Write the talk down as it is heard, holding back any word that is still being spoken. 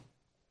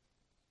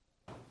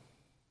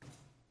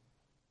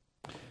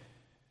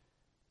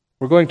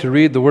We're going to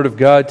read the Word of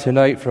God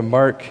tonight from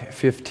Mark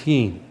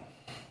 15.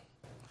 It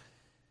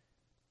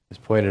was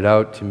pointed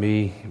out to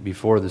me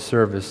before the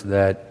service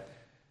that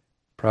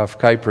Prof.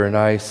 Kuiper and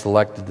I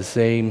selected the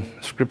same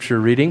scripture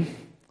reading,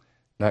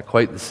 not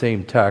quite the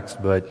same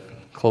text, but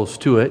close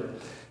to it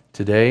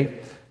today.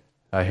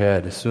 I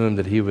had assumed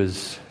that he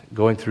was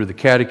going through the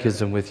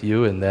catechism with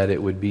you and that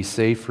it would be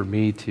safe for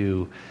me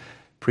to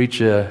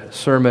preach a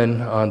sermon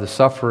on the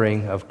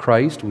suffering of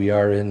Christ. We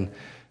are in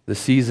the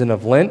season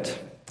of Lent,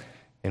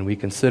 and we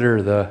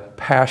consider the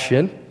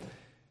Passion,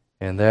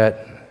 and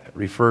that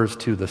refers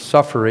to the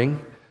suffering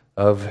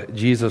of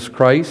Jesus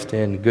Christ,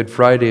 and Good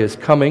Friday is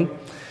coming.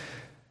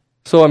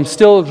 So I'm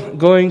still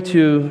going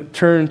to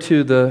turn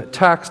to the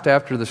text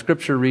after the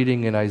scripture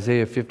reading in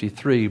Isaiah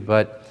 53,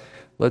 but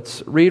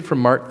let's read from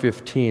Mark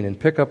 15 and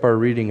pick up our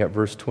reading at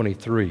verse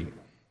 23.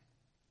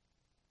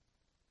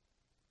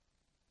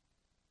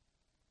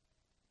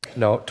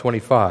 No,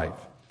 25.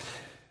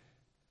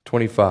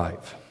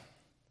 25.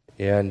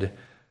 And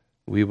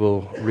we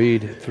will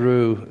read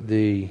through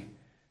the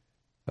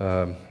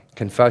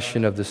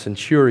confession of the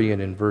centurion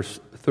in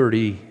verse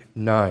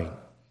 39.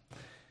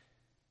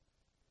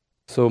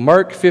 So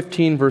Mark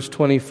 15, verse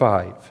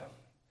 25.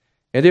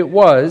 And it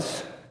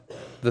was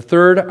the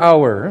third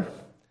hour,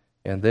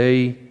 and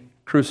they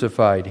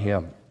crucified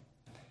him.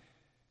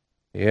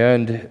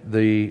 And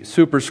the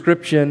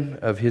superscription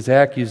of his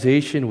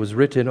accusation was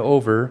written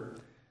over,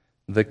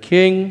 "The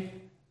King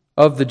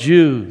of the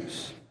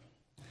Jews."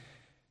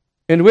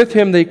 And with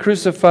him they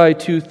crucified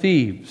two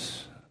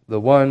thieves, the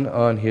one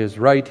on his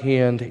right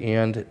hand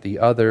and the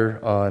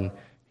other on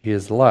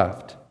his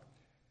left.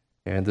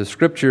 And the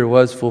scripture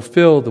was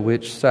fulfilled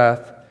which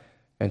saith,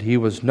 "And he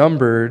was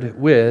numbered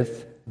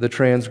with the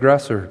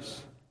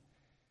transgressors."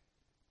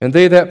 And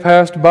they that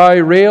passed by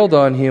railed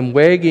on him,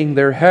 wagging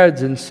their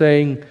heads and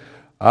saying,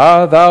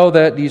 "Ah, thou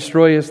that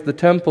destroyest the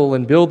temple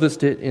and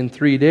buildest it in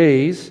 3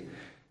 days,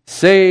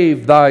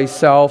 save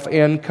thyself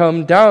and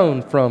come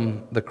down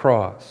from the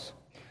cross."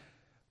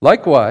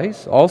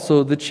 Likewise,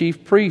 also the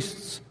chief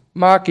priests,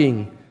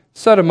 mocking,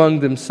 said among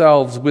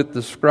themselves with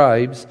the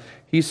scribes,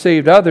 "He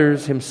saved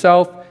others,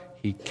 himself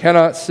he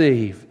cannot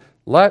save.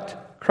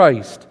 Let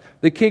Christ,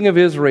 the King of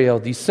Israel,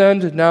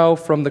 descend now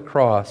from the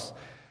cross,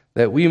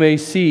 that we may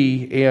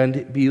see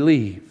and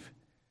believe."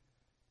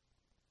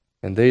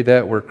 And they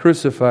that were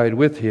crucified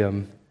with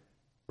him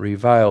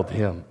reviled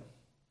him.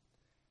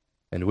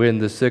 And when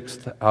the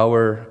 6th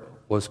hour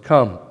was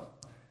come,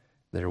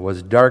 there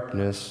was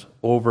darkness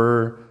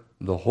over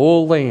the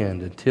whole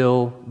land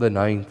until the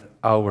 9th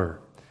hour.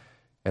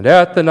 And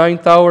at the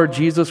 9th hour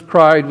Jesus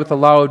cried with a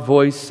loud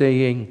voice,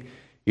 saying,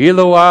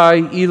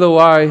 "Eloi,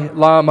 Eloi,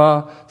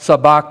 lama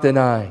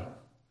sabachthani,"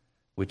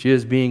 which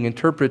is being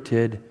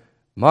interpreted,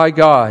 my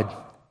God,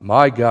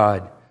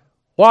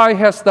 why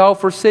hast thou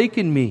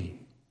forsaken me?"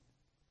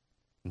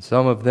 And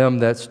some of them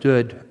that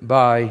stood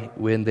by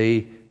when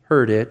they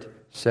heard it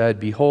said,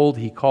 "Behold,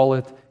 he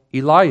calleth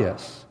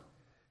Elias."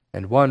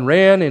 And one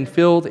ran and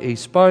filled a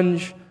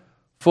sponge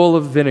full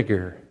of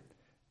vinegar,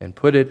 and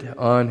put it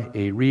on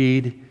a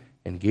reed,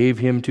 and gave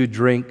him to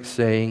drink,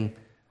 saying,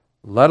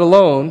 "Let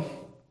alone,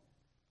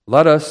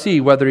 let us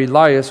see whether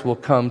Elias will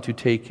come to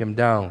take him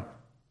down."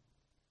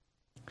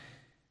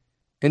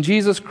 And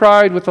Jesus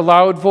cried with a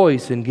loud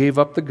voice, and gave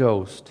up the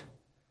ghost.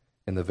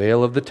 And the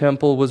veil of the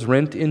temple was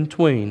rent in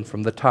twain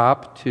from the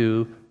top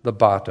to the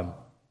bottom.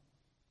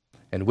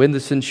 And when the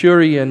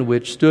centurion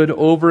which stood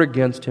over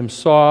against him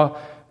saw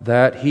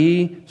that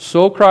he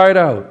so cried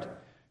out,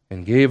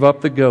 and gave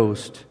up the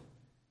ghost,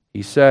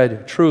 he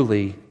said,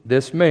 "Truly,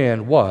 this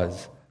man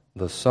was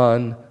the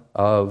Son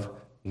of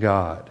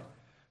God."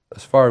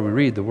 Thus far we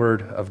read the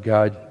Word of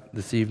God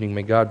this evening.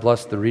 May God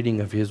bless the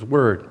reading of His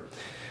Word.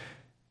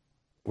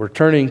 We're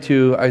turning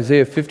to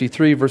Isaiah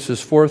 53, verses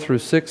 4 through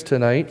 6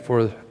 tonight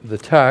for the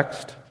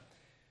text.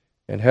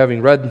 And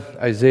having read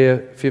Isaiah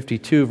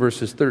 52,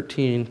 verses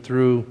 13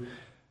 through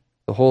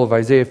the whole of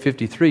Isaiah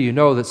 53, you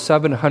know that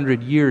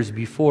 700 years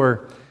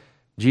before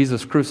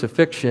Jesus'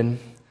 crucifixion,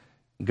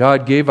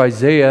 God gave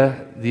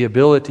Isaiah the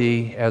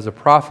ability as a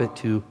prophet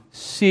to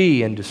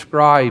see and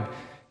describe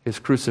his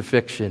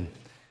crucifixion,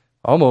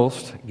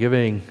 almost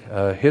giving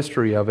a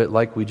history of it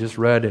like we just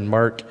read in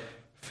Mark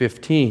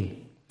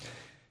 15.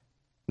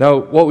 Now,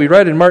 what we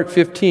read in Mark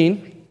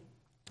 15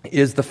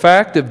 is the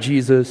fact of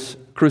Jesus'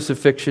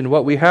 crucifixion.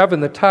 What we have in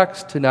the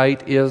text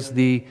tonight is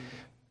the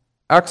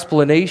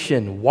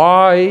explanation.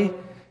 Why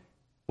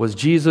was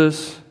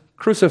Jesus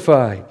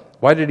crucified?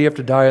 Why did he have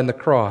to die on the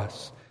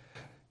cross?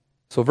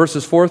 So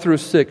verses 4 through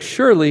 6,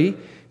 "Surely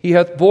he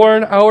hath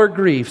borne our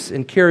griefs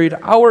and carried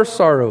our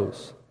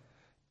sorrows.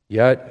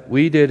 Yet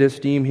we did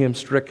esteem him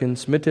stricken,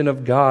 smitten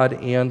of God,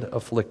 and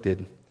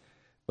afflicted.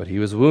 But he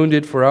was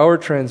wounded for our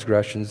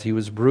transgressions, he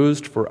was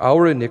bruised for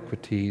our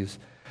iniquities.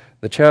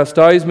 The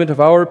chastisement of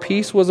our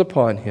peace was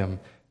upon him,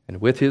 and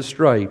with his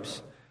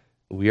stripes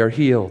we are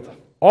healed.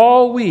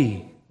 All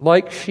we,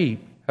 like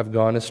sheep, have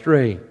gone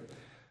astray.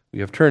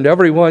 We have turned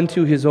every one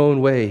to his own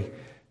way,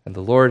 and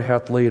the Lord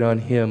hath laid on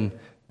him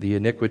the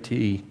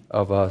iniquity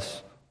of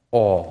us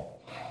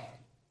all."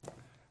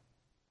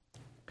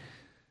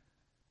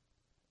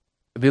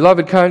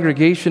 Beloved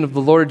congregation of the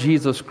Lord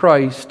Jesus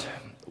Christ,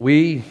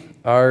 we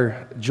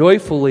are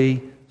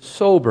joyfully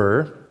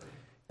sober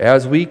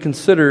as we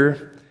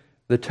consider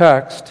the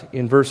text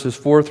in verses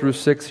 4 through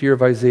 6 here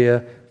of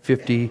Isaiah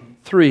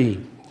 53.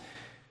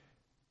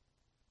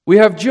 We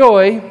have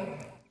joy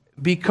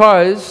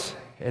because,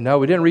 and now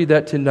we didn't read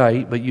that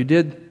tonight, but you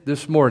did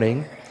this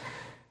morning,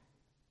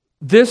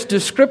 this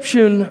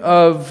description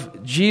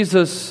of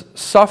Jesus'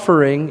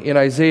 suffering in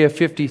Isaiah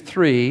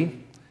 53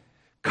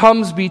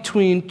 comes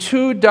between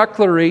two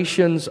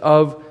declarations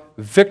of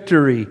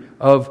victory,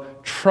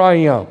 of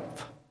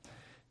triumph.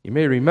 You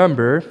may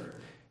remember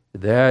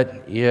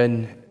that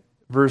in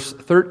verse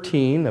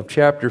 13 of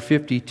chapter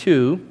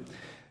 52,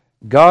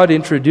 God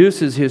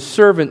introduces his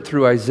servant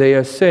through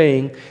Isaiah,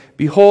 saying,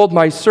 "Behold,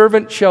 my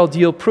servant shall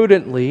deal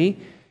prudently.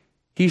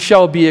 He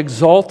shall be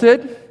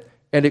exalted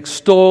and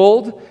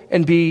extolled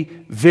and be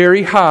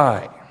very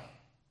high."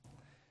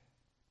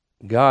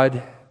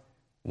 God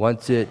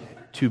wants it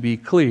to be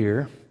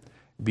clear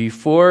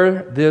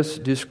before this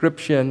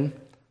description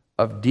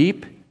of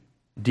deep,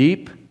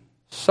 deep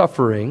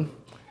suffering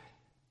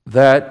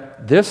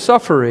that this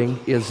suffering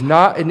is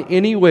not in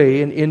any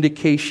way an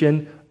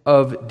indication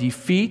of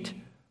defeat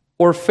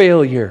or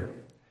failure.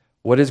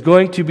 What is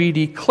going to be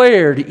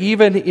declared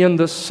even in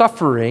the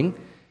suffering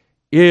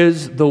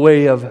is the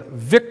way of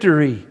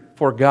victory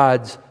for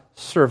God's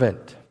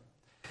servant.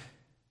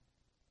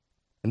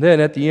 And then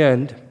at the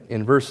end,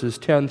 in verses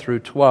 10 through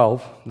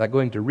 12, I'm not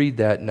going to read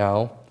that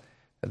now,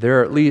 there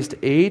are at least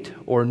 8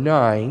 or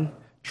 9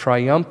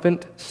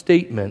 triumphant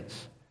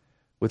statements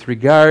with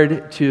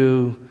regard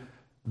to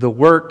the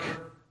work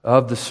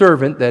of the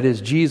servant, that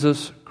is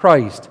Jesus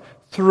Christ.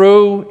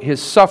 Through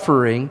his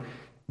suffering,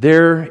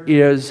 there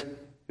is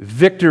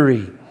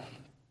victory.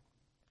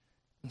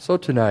 And so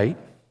tonight,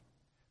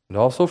 and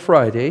also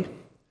Friday,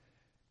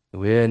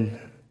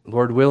 when,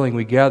 Lord willing,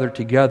 we gather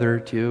together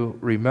to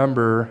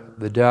remember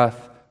the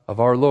death of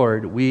our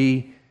Lord,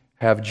 we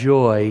have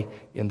joy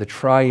in the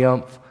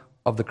triumph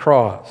of the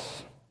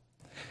cross.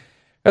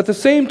 At the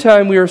same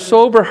time, we are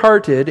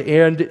sober-hearted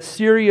and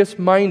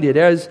serious-minded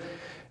as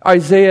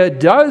Isaiah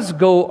does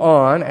go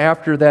on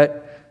after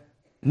that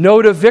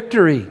note of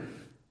victory.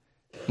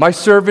 My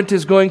servant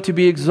is going to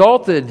be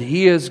exalted.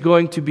 He is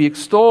going to be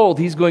extolled.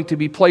 He's going to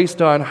be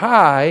placed on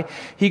high.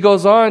 He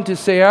goes on to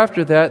say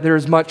after that, there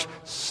is much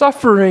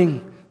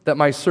suffering that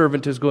my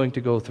servant is going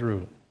to go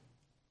through.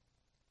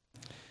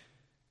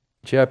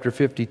 Chapter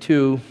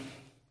 52,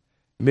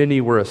 many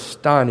were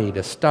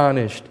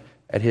astonished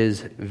at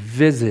his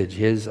visage,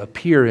 his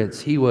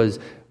appearance. He was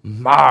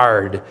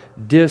marred,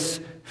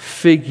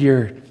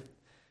 disfigured,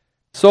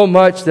 so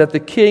much that the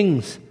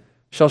kings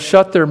shall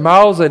shut their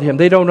mouths at him.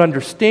 They don't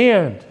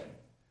understand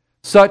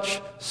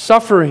such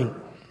suffering.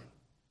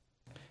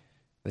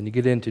 Then you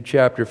get into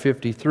chapter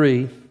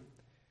 53,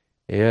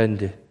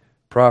 and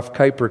Prof.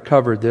 Kuyper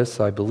covered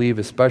this, I believe,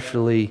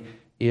 especially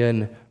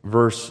in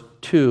verse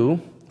 2.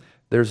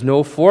 There's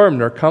no form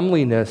nor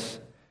comeliness,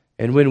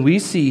 and when we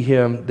see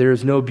him, there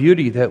is no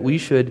beauty that we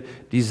should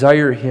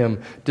desire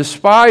him.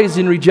 Despised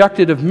and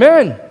rejected of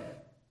men,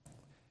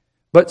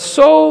 but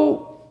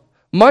so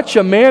much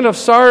a man of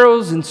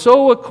sorrows and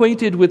so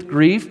acquainted with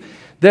grief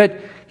that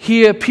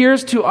he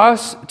appears to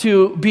us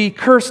to be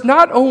cursed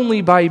not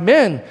only by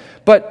men,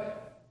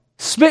 but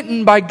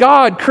smitten by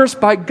God,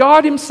 cursed by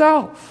God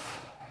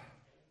himself.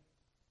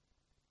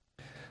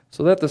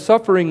 So that the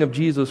suffering of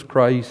Jesus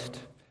Christ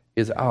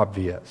is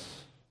obvious.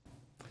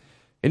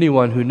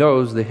 Anyone who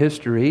knows the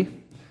history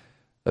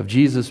of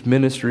Jesus'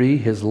 ministry,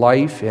 his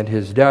life, and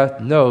his death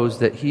knows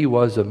that he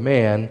was a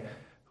man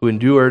who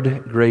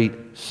endured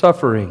great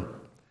suffering.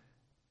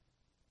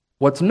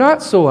 What's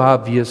not so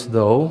obvious,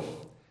 though,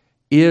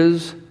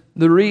 is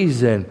the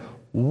reason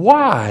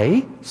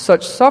why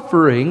such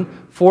suffering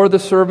for the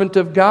servant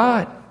of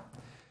God.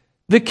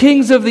 The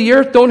kings of the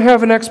earth don't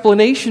have an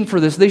explanation for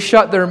this. They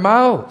shut their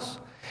mouths.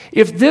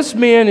 If this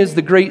man is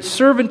the great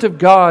servant of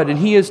God and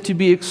he is to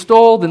be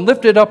extolled and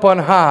lifted up on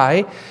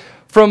high,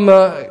 from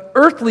an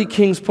earthly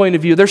king's point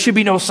of view, there should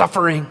be no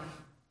suffering.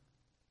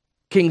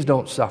 Kings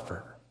don't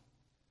suffer.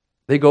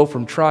 They go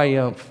from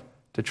triumph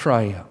to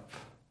triumph.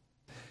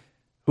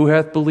 Who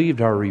hath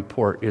believed our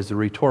report is a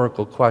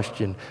rhetorical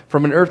question.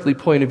 From an earthly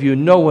point of view,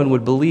 no one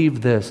would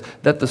believe this,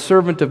 that the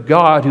servant of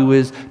God who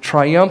is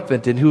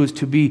triumphant and who is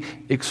to be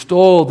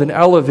extolled and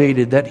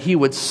elevated, that he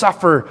would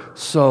suffer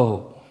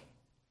so.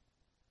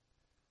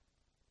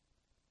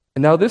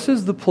 And now this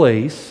is the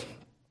place,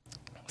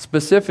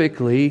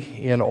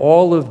 specifically in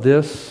all of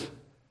this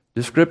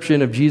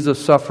description of Jesus'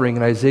 suffering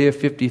in Isaiah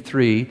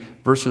 53,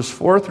 verses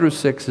 4 through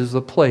 6 is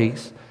the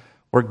place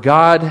where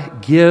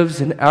God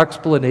gives an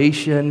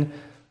explanation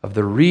of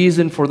the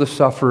reason for the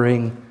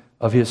suffering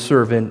of his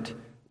servant,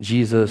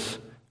 Jesus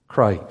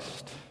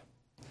Christ.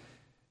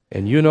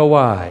 And you know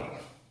why.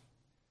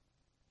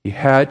 He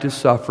had to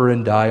suffer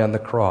and die on the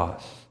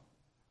cross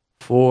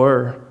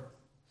for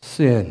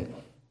sin.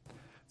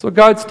 So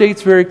God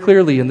states very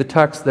clearly in the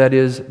text that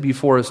is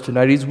before us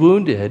tonight, he's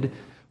wounded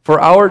for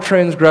our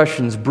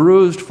transgressions,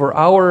 bruised for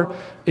our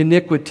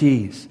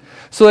iniquities.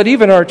 So that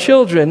even our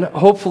children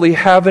hopefully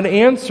have an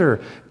answer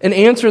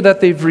that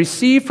they've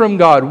received from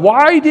God.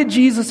 Why did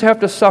Jesus have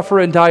to suffer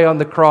and die on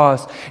the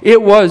cross?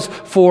 It was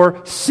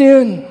for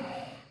sin.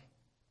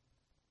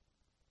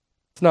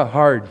 It's not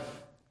hard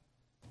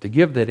to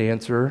give that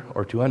answer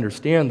or to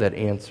understand that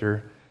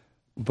answer,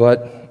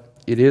 but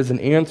it is an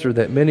answer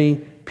that many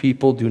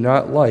people do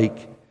not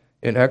like,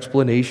 an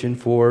explanation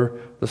for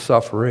the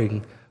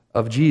suffering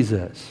of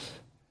Jesus.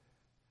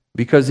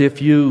 Because if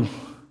you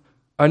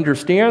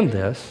understand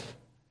this,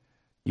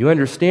 you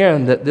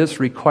understand that this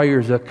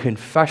requires a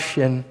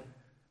confession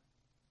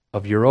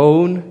of your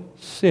own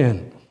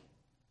sin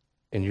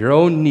and your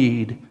own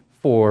need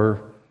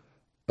for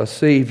a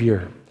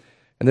Savior.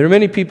 And there are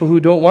many people who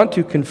don't want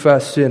to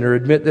confess sin or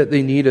admit that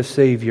they need a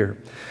Savior.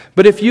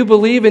 But if you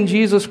believe in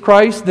Jesus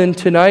Christ, then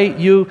tonight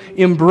you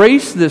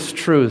embrace this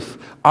truth.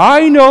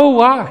 I know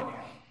why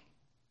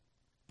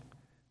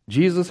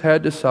Jesus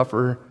had to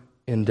suffer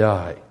and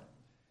die.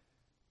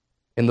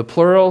 In the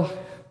plural,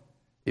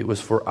 it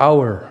was for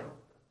our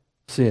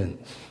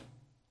sins.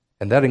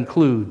 And that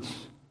includes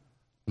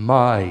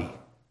my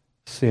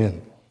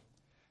sin.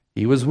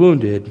 He was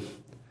wounded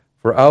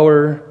for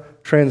our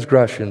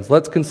transgressions.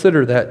 Let's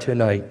consider that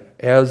tonight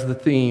as the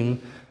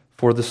theme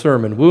for the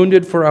sermon.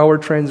 Wounded for our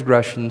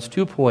transgressions.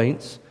 2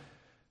 points: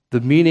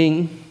 the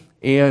meaning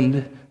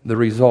and the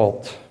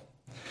result.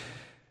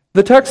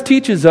 The text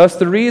teaches us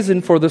the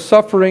reason for the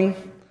suffering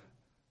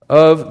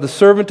of the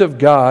servant of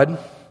God,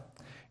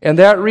 and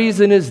that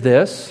reason is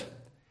this: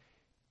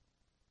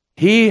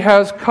 He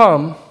has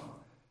come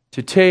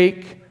to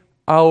take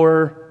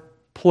our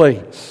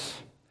place.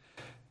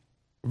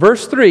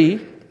 Verse 3,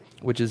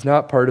 which is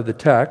not part of the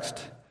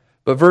text,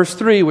 but verse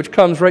 3, which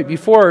comes right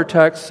before our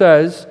text,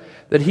 says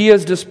that He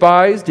is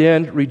despised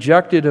and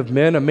rejected of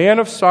men, a man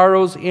of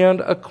sorrows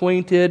and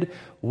acquainted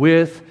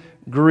with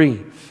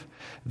grief.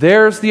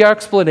 There's the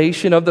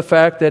explanation of the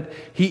fact that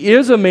He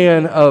is a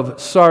man of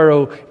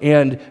sorrow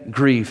and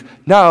grief.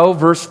 Now,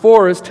 verse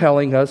 4 is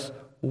telling us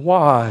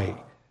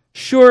why.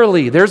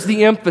 Surely, there's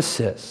the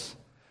emphasis.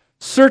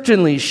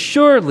 Certainly,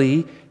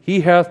 surely,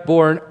 He hath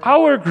borne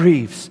our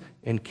griefs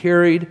and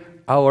carried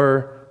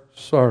our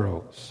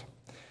sorrows.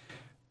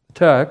 The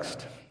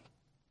text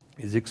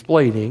is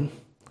explaining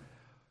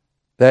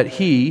that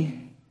He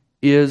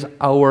is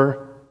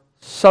our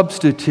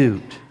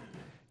substitute.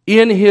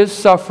 In His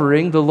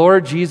suffering, the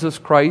Lord Jesus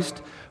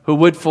Christ, who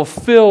would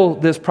fulfill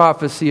this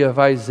prophecy of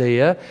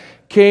Isaiah,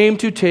 came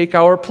to take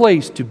our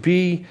place, to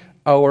be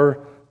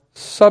our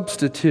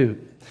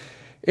substitute.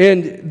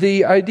 And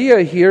the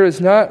idea here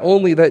is not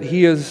only that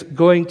He is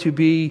going to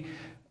be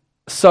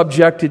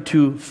subjected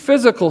to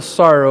physical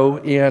sorrow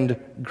and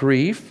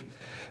grief,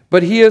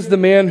 but He is the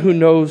man who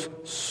knows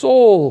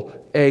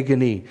soul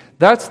agony.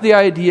 That's the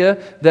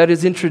idea that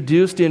is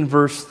introduced in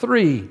verse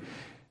 3.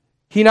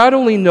 He not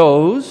only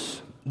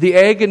knows the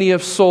agony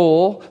of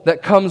soul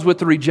that comes with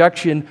the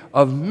rejection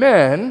of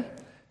men,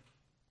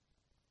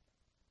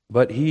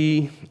 but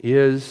He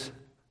is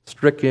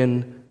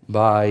stricken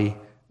by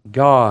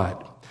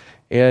God.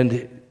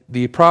 And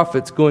the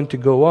prophet's going to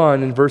go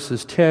on in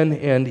verses 10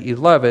 and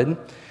 11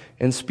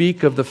 and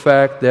speak of the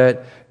fact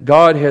that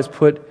God has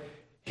put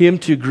Him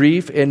to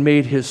grief and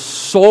made His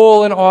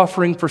soul an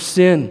offering for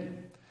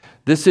sin.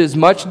 This is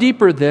much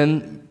deeper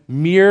than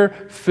mere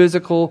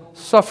physical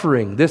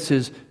suffering. This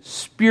is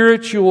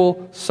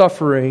spiritual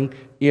suffering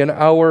in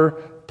our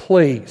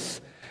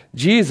place.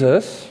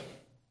 Jesus,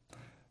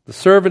 the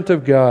servant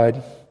of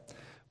God,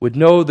 would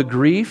know the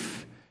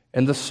grief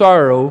and the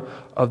sorrow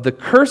of the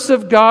curse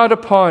of God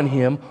upon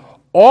Him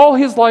all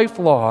His life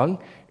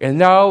long, and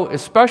now,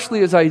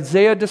 especially as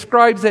Isaiah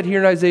describes that here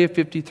in Isaiah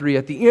 53,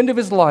 at the end of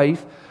His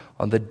life,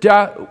 on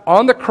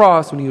the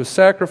cross when He was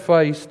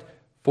sacrificed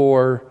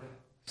for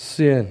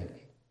sin.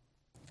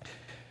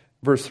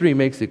 Verse 3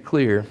 makes it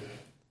clear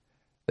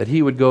that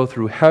He would go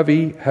through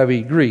heavy,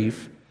 heavy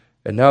grief.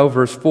 And now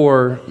verse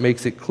 4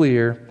 makes it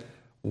clear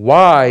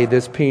why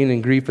this pain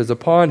and grief is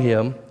upon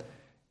Him,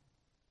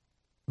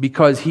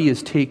 because He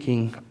is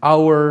taking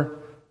our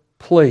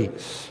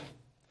place.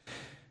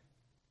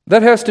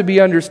 That has to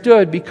be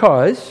understood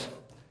because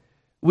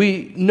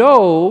we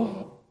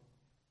know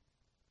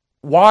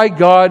why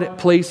God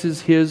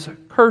places His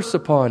curse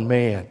upon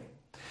man.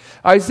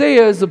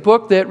 Isaiah is a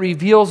book that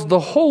reveals the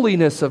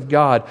holiness of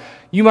God.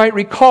 You might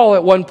recall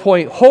at one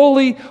point,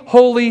 holy,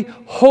 holy,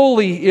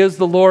 holy is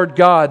the Lord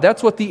God.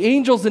 That's what the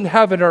angels in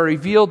heaven are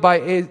revealed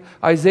by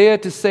Isaiah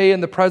to say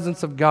in the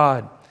presence of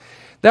God.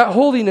 That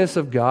holiness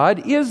of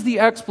God is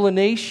the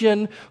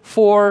explanation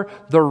for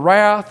the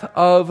wrath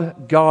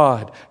of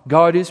God.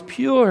 God is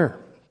pure.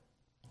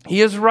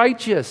 He is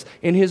righteous.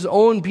 In His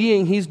own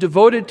being, He's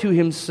devoted to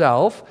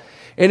Himself.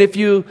 And if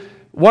you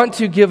want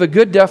to give a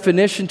good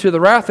definition to the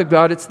wrath of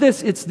God, it's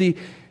this: it's the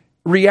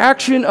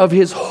reaction of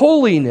His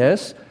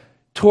holiness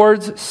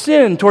towards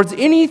sin, towards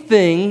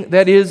anything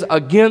that is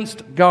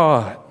against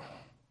God.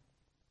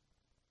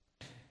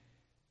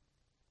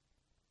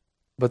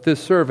 But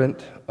this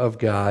servant of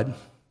God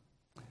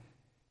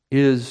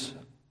is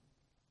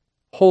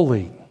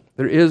holy.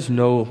 There is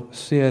no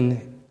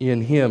sin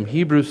in him.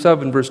 Hebrews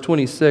 7 verse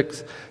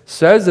 26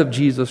 says of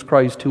Jesus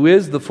Christ, who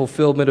is the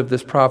fulfillment of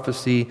this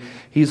prophecy,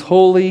 he's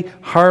holy,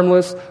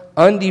 harmless,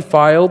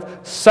 undefiled,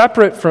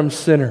 separate from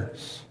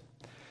sinners.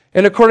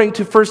 And according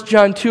to 1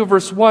 John 2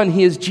 verse 1,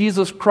 he is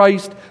Jesus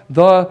Christ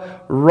the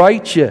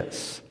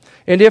righteous.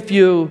 And if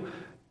you,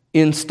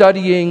 in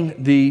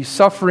studying the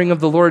suffering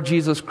of the Lord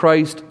Jesus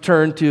Christ,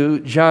 turn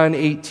to John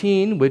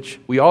 18, which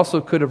we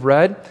also could have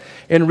read,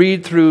 and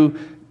read through,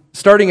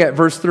 starting at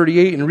verse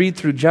 38 and read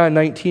through John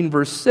 19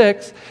 verse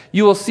 6,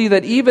 you will see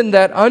that even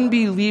that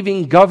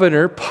unbelieving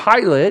governor,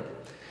 Pilate,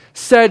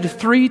 said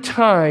 3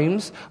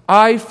 times,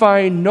 I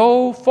find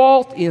no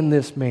fault in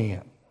this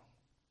man.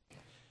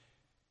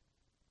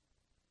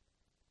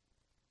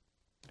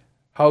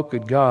 How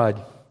could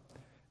God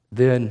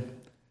then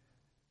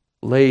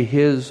lay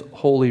his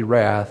holy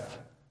wrath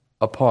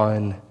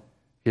upon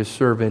his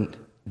servant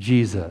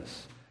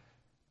Jesus?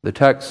 The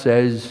text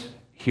says,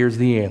 here's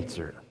the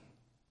answer.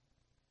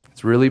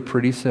 It's really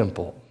pretty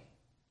simple.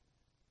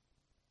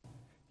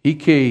 He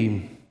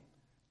came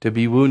to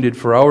be wounded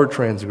for our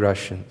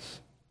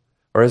transgressions,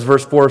 or as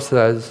verse 4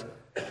 says,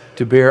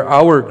 to bear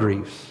our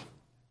griefs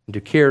and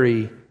to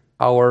carry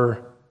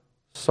our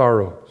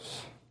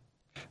sorrows.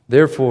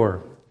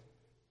 Therefore,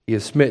 he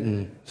is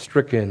smitten,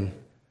 stricken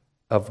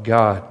of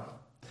God.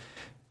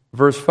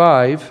 Verse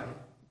 5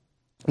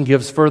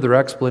 gives further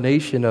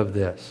explanation of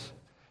this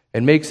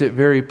and makes it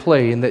very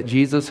plain that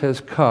Jesus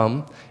has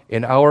come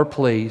in our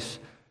place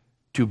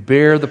to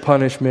bear the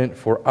punishment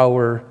for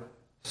our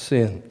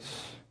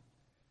sins.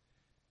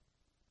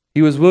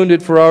 He was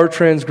wounded for our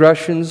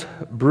transgressions,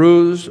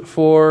 bruised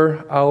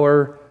for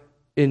our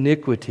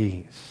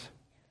iniquities.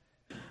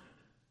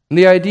 And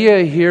the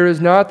idea here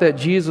is not that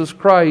Jesus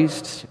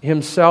Christ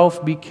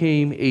himself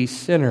became a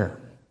sinner.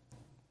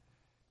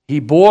 He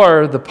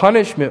bore the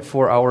punishment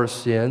for our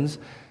sins.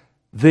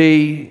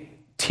 The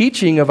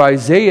teaching of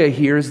Isaiah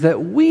here is that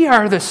we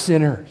are the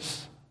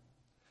sinners.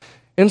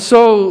 And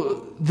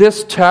so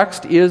this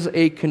text is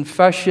a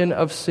confession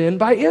of sin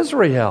by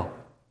Israel,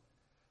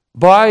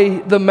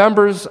 by the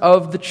members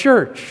of the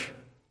church.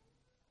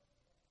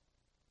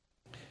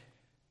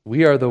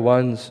 We are the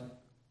ones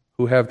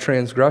who have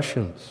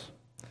transgressions.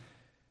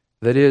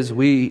 That is,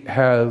 we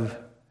have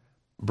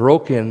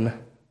broken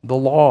the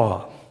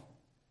law.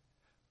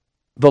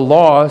 The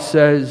law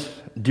says,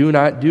 do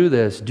not do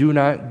this, do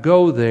not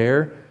go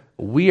there.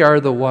 We are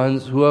the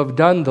ones who have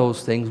done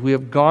those things. We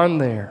have gone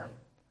there.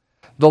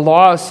 The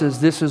law says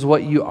this is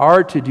what you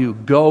are to do.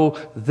 Go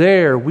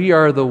there. We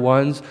are the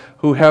ones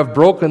who have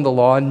broken the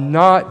law,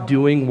 not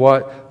doing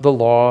what the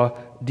law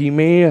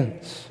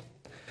demands.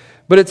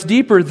 But it's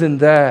deeper than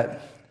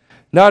that.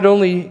 Not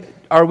only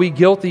are we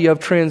guilty of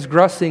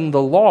transgressing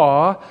the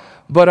law,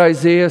 but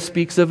Isaiah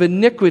speaks of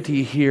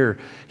iniquity here.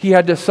 He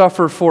had to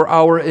suffer for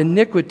our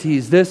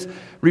iniquities. This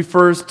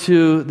refers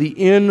to the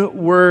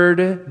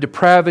inward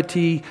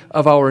depravity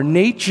of our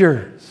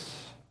natures.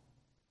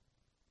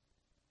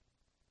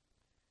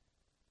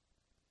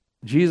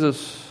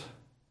 Jesus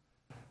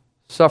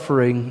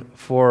suffering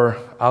for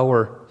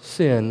our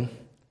sin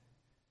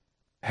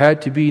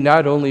had to be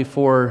not only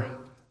for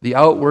the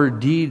outward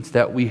deeds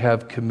that we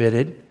have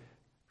committed,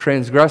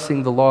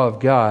 transgressing the law of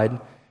God,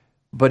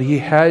 but he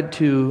had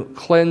to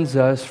cleanse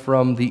us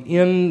from the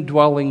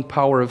indwelling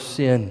power of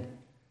sin,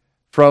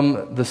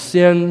 from the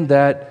sin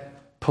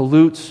that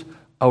pollutes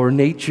our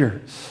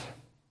natures.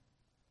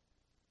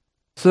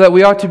 So that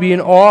we ought to be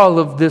in awe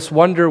of this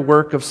wonder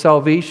work of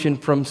salvation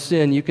from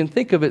sin. You can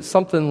think of it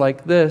something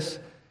like this,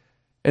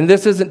 and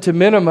this isn't to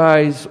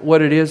minimize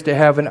what it is to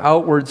have an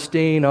outward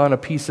stain on a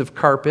piece of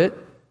carpet.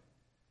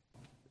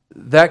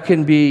 That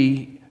can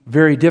be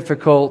very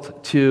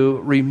difficult to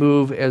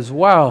remove as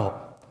well.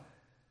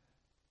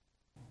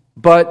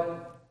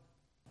 But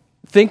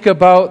think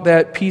about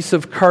that piece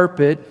of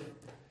carpet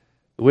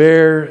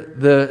where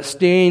the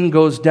stain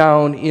goes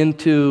down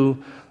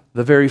into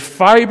the very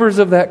fibers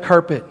of that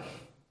carpet.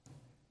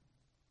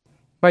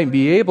 Might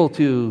be able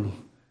to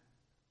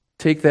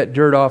take that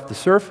dirt off the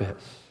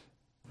surface,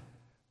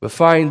 but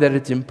find that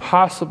it's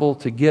impossible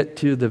to get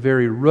to the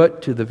very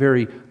root, to the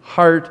very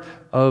heart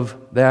of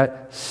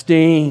that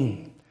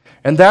stain.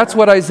 And that's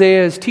what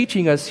Isaiah is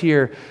teaching us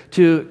here,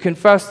 to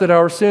confess that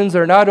our sins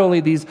are not only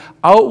these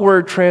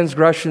outward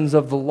transgressions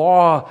of the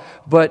law,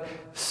 but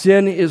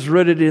sin is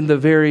rooted in the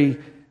very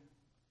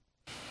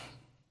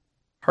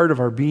heart of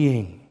our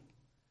being.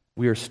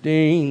 We are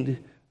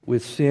stained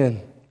with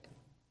sin.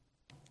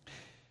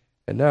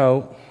 And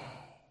now,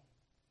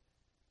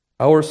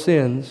 our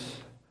sins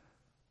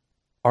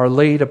are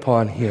laid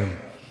upon him.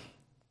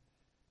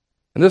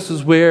 And this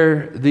is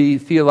where the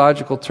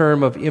theological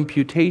term of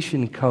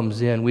imputation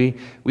comes in. We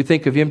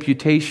think of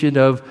imputation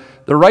of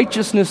the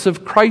righteousness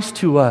of Christ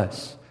to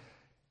us.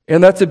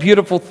 And that's a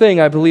beautiful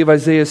thing. I believe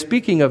Isaiah is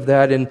speaking of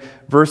that in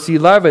verse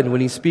 11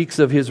 when he speaks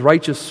of his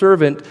righteous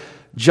servant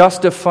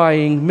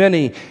justifying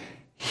many.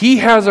 He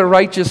has a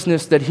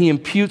righteousness that He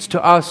imputes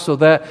to us so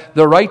that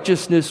the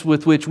righteousness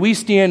with which we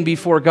stand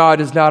before God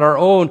is not our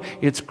own,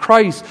 it's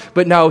Christ.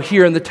 But now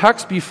here in the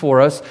text before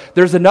us,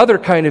 there's another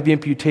kind of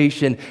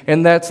imputation,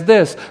 and that's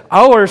this.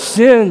 Our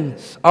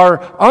sins,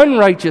 our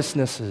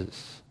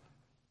unrighteousnesses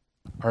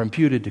are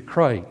imputed to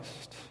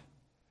Christ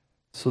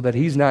so that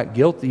He's not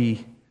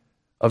guilty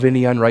of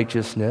any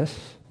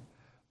unrighteousness,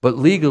 but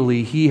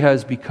legally He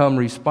has become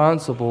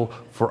responsible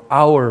for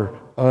our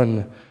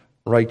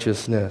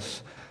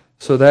unrighteousness,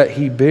 so that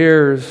He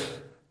bears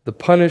the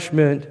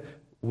punishment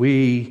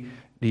we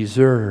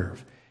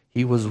deserve.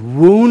 He was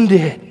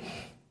wounded,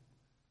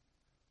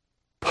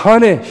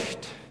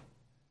 punished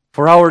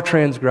for our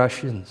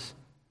transgressions.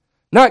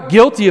 Not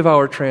guilty of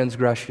our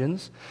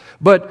transgressions,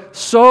 but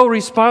so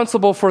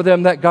responsible for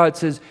them that God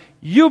says,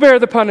 you bear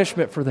the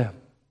punishment for them.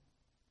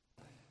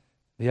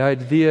 The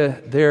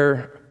idea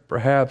there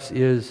perhaps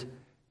is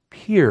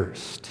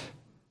pierced.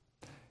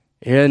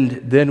 And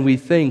then we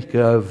think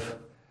of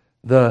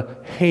the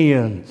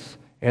hands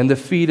and the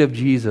feet of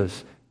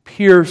Jesus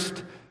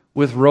pierced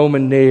with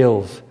Roman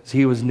nails as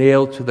He was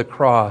nailed to the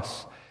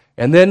cross.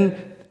 And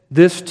then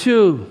this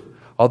too,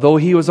 although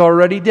He was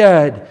already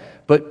dead,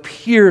 but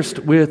pierced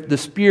with the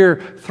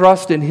spear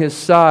thrust in His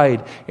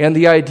side. And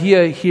the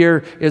idea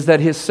here is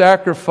that His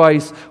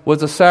sacrifice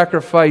was a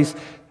sacrifice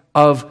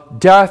of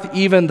death,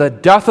 even the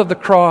death of the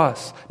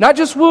cross. Not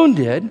just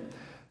wounded,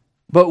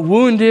 but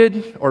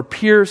wounded or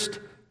pierced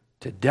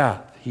to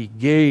death. He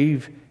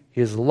gave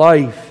His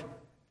life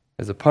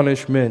as a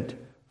punishment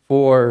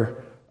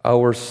for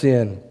our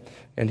sin.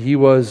 And He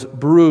was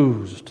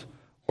bruised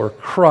or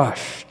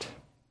crushed.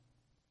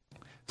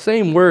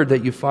 Same word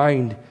that you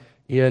find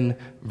in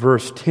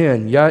verse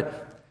 10.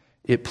 Yet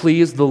it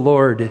pleased the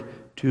Lord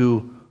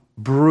to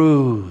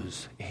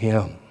bruise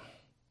Him.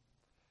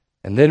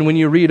 And then when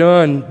you read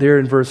on there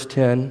in verse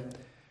 10,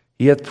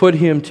 He hath put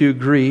Him to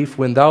grief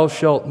when thou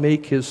shalt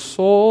make His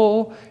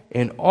soul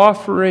an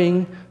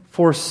offering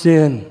for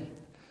sin.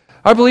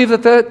 I believe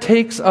that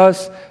takes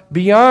us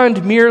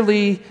beyond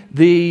merely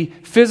the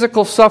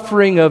physical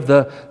suffering of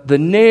the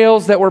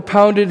nails that were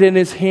pounded in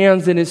His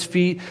hands and His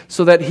feet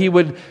so that He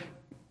would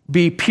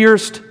be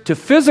pierced to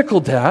physical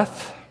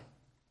death.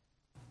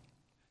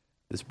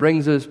 This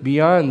brings us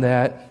beyond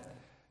that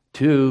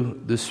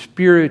to the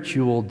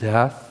spiritual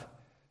death,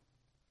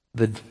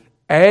 the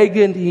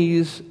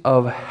agonies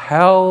of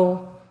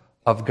hell,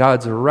 of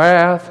God's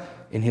wrath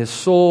in His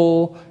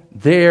soul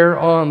there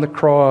on the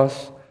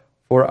cross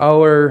for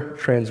our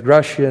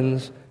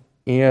transgressions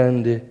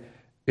and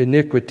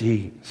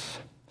iniquities.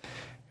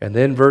 And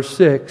then verse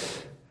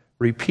 6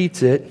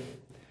 repeats it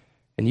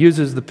and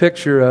uses the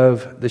picture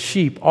of the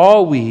sheep.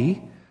 All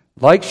we,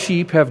 like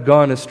sheep, have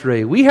gone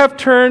astray. We have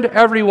turned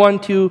everyone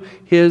to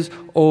his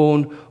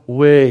own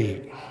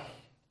way.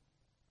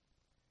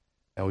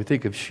 Now we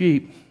think of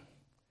sheep,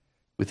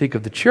 we think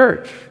of the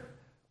church,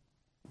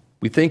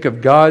 we think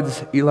of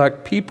God's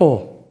elect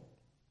people.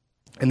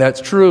 And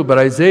that's true, but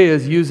Isaiah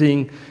is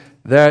using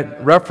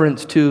that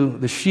reference to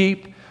the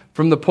sheep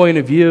from the point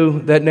of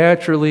view that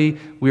naturally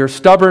we are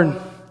stubborn,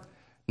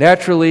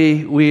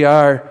 naturally we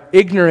are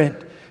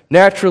ignorant,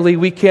 naturally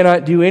we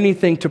cannot do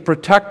anything to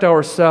protect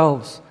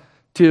ourselves,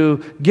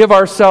 to give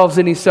ourselves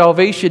any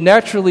salvation.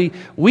 Naturally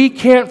we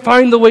can't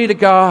find the way to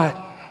God.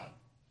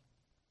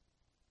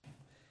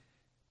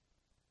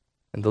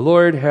 And the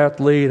Lord hath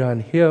laid on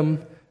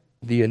Him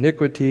the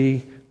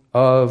iniquity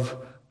of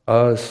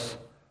us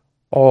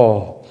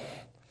all.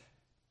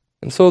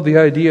 And so the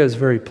idea is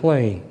very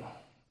plain.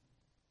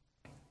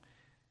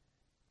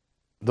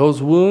 Those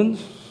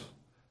wounds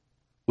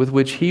with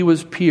which He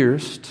was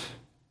pierced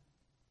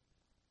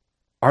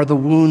are the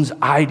wounds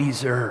I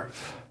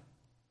deserve.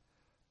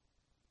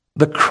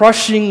 The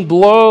crushing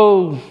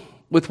blow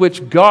with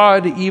which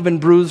God even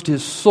bruised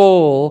His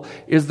soul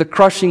is the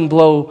crushing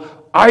blow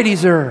I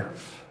deserve.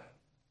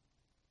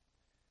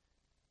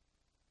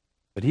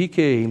 But He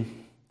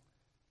came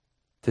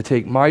to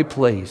take my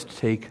place, to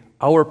take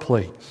our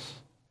place.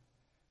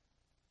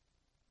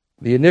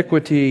 The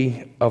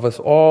iniquity of us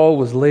all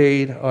was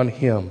laid on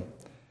Him.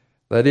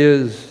 That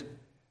is,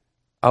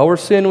 our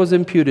sin was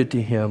imputed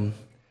to Him,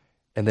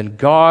 and then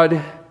God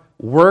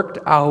worked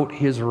out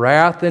His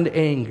wrath and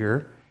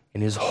anger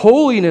and His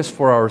holiness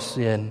for our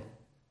sin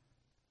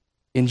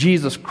in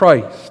Jesus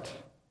Christ,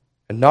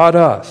 and not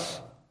us.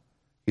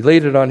 He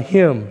laid it on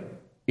Him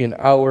in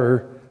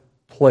our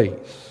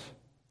place.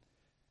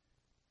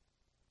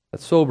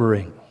 That's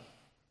sobering.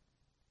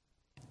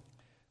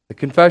 The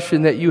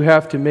confession that you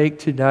have to make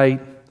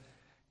tonight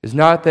is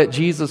not that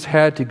Jesus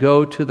had to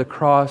go to the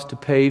cross to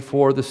pay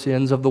for the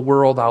sins of the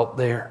world out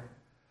there,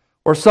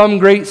 or some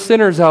great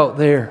sinners out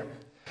there,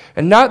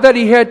 and not that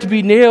He had to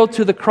be nailed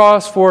to the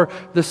cross for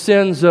the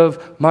sins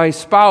of my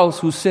spouse,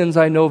 whose sins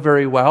I know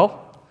very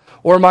well,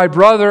 or my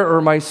brother or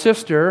my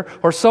sister,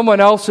 or someone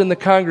else in the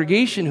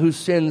congregation whose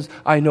sins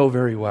I know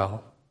very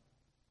well.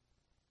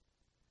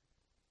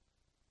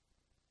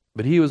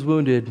 But He was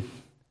wounded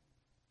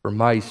for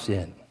my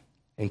sin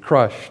and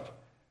crushed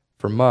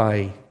for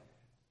my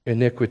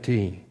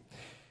iniquity.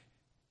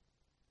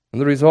 And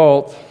the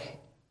result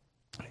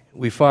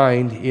we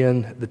find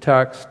in the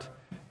text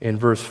in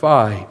verse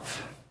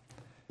 5.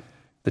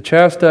 The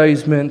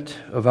chastisement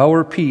of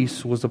our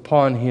peace was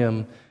upon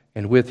him,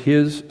 and with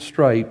his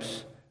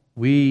stripes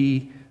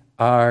we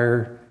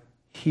are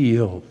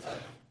healed.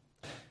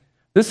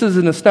 This is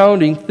an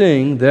astounding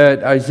thing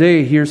that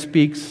Isaiah here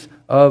speaks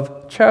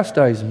of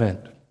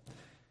chastisement.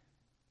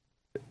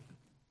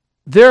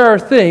 There are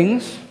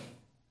things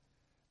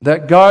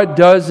that God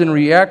does in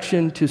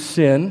reaction to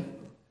sin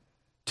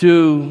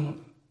to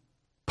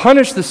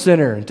punish the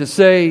sinner and to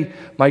say,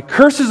 my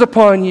curse is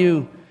upon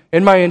you,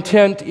 and my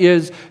intent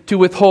is to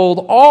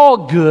withhold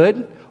all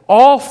good,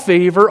 all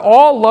favor,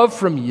 all love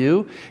from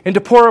you, and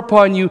to pour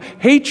upon you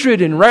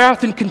hatred and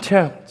wrath and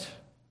contempt.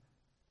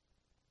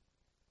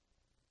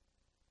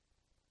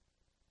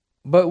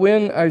 But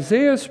when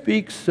Isaiah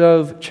speaks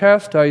of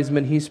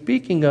chastisement, he's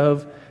speaking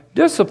of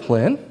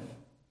discipline.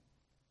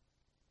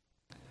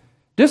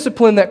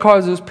 Discipline that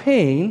causes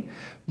pain,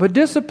 but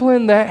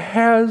discipline that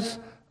has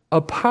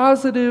a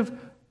positive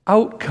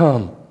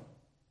outcome.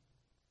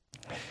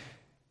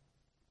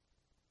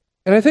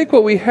 And I think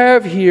what we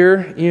have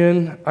here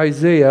in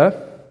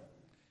Isaiah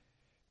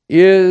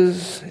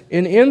is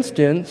an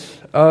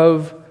instance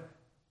of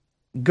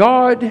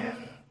God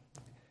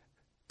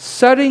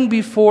setting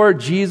before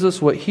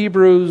Jesus what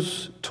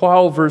Hebrews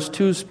 12 verse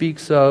 2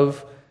 speaks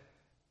of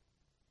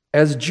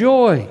as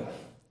joy.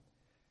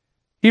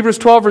 Hebrews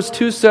 12 verse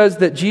 2 says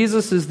that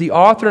Jesus is the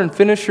author and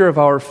finisher of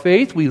our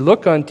faith. We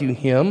look unto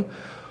him,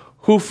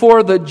 who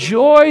for the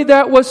joy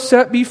that was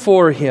set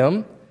before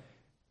him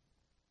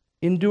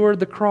endured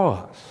the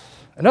cross.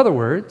 In other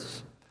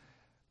words,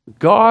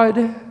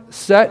 God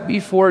set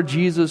before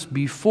Jesus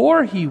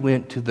before he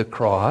went to the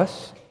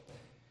cross,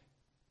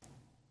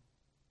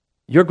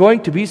 you're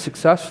going to be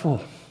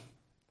successful.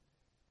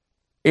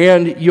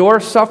 And your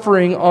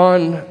suffering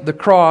on the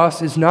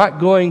cross is not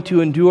going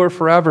to endure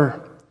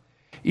forever.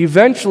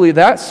 Eventually,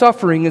 that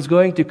suffering is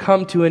going to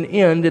come to an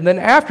end, and then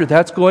after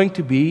that's going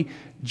to be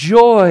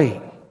joy.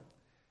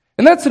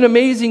 And that's an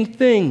amazing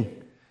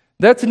thing.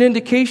 That's an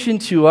indication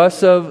to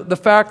us of the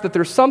fact that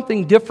there's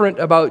something different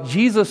about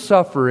Jesus'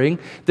 suffering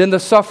than the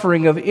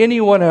suffering of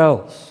anyone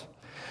else.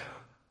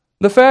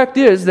 The fact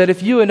is that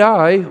if you and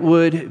I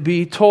would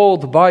be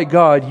told by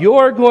God,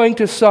 you're going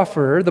to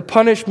suffer the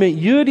punishment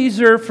you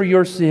deserve for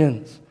your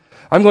sins.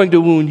 I'm going to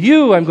wound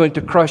you. I'm going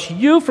to crush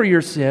you for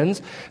your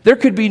sins. There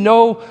could be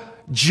no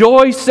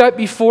joy set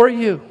before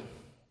you.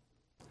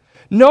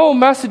 No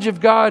message of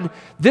God,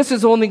 this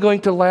is only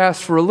going to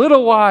last for a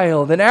little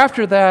while. Then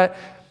after that,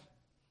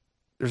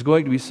 there's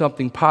going to be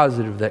something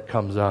positive that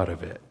comes out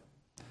of it.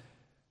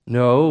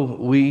 No,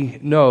 we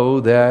know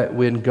that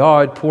when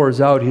God pours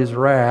out his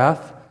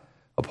wrath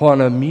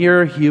upon a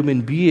mere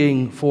human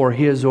being for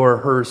his or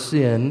her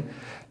sin,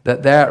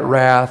 that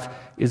wrath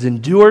is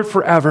endured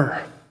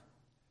forever.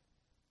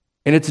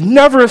 And it's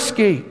never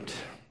escaped.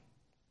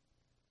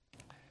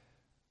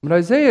 But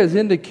Isaiah is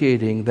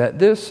indicating that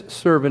this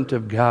servant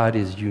of God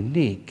is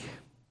unique.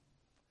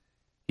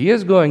 He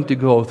is going to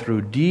go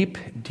through deep,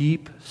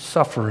 deep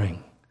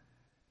suffering.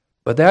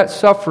 But that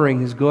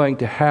suffering is going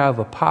to have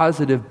a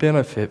positive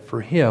benefit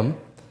for him,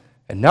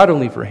 and not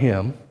only for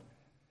him,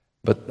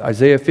 but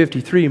Isaiah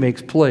 53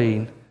 makes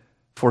plain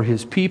for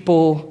his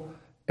people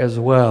as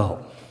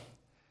well.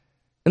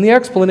 And the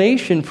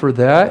explanation for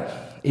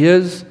that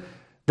is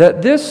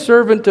that this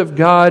servant of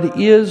God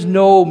is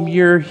no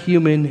mere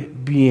human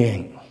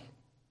being.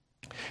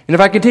 And if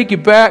I can take you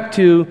back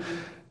to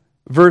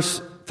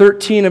verse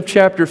 13 of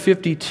chapter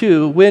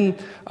 52, when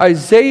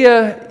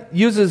Isaiah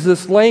uses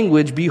this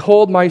language,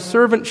 behold, my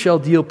servant shall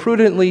deal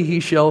prudently, he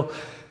shall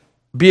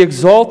be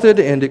exalted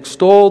and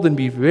extolled and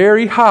be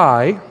very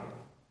high.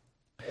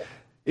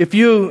 If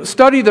you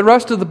study the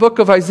rest of the book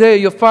of Isaiah,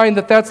 you'll find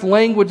that that's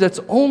language that's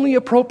only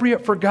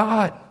appropriate for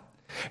God.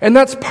 And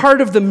that's part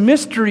of the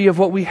mystery of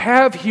what we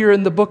have here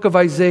in the book of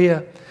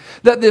Isaiah.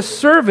 That this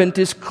servant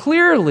is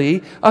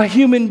clearly a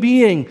human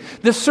being.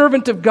 This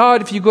servant of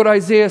God, if you go to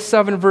Isaiah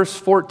 7 verse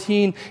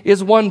 14,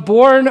 is one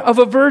born of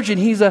a virgin.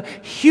 He's a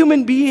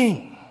human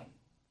being.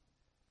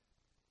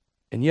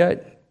 And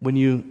yet, when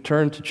you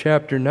turn to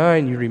chapter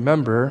 9, you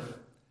remember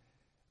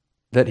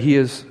that he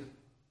is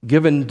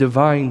given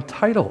divine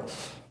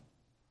titles.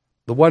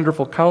 The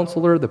Wonderful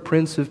Counselor, the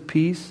Prince of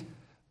Peace,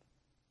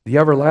 the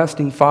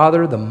Everlasting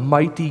Father, the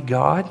Mighty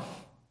God.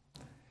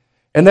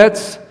 And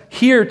that's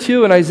here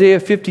too in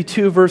Isaiah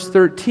 52 verse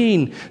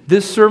 13.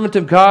 This servant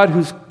of God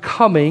who's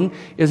coming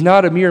is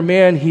not a mere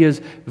man, he is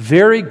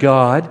very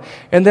God.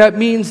 And that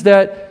means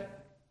that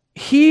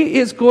he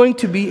is going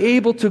to be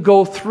able to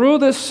go through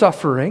this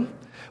suffering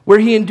where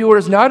he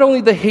endures not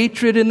only the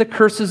hatred and the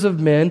curses of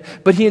men,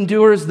 but he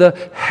endures the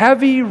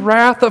heavy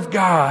wrath of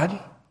God.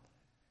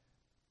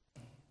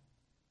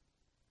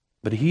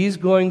 But he's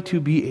going to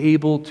be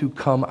able to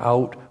come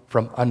out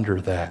from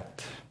under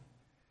that.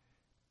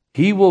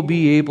 He will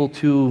be able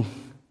to,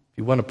 if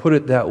you want to put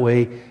it that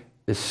way,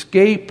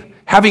 escape,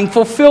 having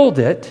fulfilled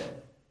it,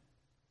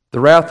 the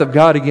wrath of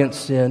God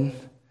against sin,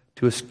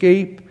 to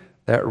escape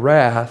that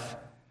wrath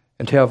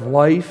and to have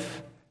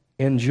life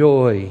and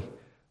joy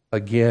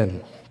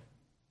again.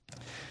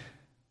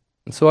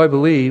 And so I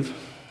believe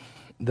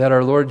that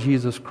our Lord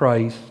Jesus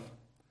Christ,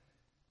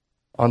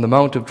 on the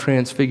Mount of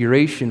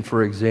Transfiguration,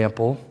 for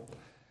example,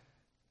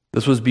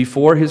 this was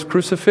before his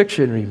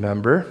crucifixion,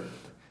 remember,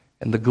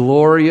 and the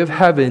glory of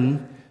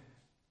heaven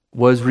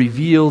was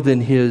revealed in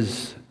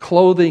his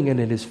clothing and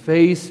in his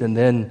face, and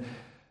then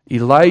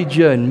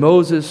Elijah and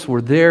Moses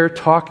were there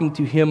talking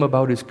to him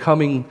about his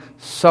coming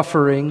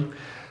suffering.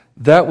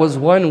 That was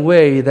one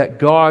way that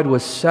God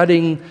was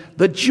setting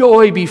the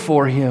joy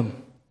before him.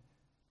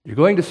 You're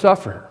going to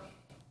suffer,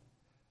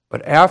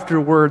 but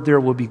afterward there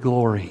will be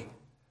glory.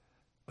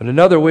 But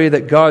another way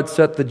that God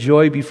set the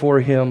joy before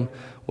him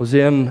was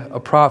in a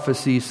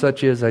prophecy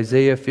such as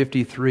Isaiah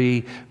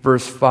 53,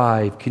 verse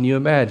 5. Can you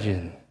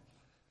imagine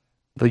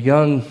the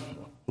young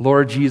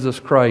Lord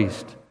Jesus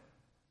Christ?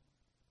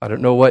 I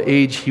don't know what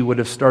age he would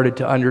have started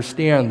to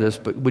understand this,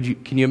 but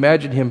can you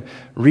imagine him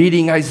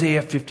reading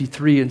Isaiah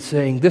 53 and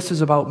saying, "This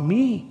is about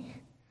me.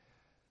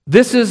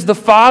 This is the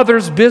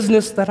Father's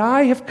business that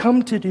I have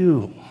come to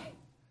do.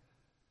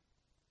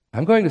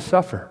 I'm going to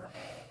suffer,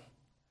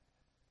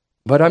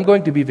 but I'm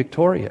going to be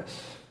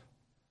victorious.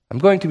 I'm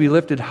going to be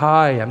lifted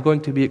high. I'm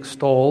going to be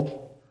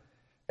extolled."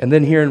 And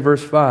then here in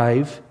verse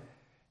 5,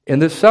 and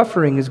this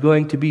suffering is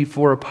going to be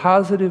for a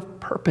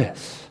positive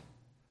purpose.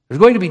 There's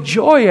going to be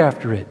joy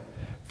after it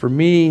for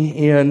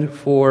me and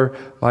for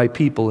my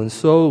people. And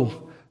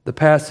so the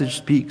passage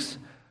speaks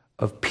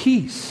of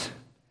peace.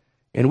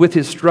 And with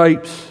his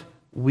stripes,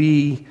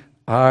 we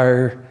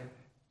are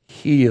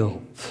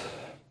healed.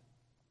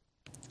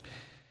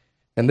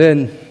 And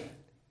then,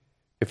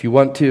 if you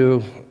want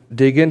to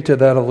dig into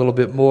that a little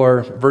bit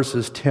more,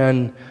 verses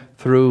 10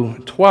 through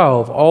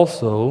 12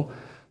 also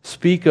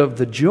speak of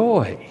the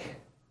joy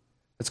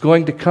that's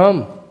going to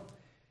come.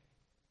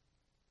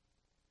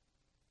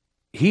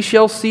 He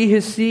shall see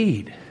his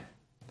seed.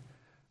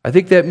 I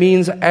think that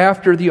means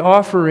after the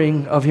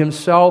offering of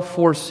himself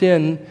for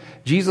sin,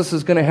 Jesus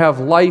is going to have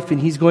life and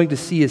he's going to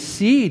see his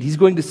seed. He's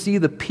going to see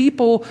the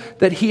people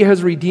that he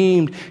has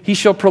redeemed. He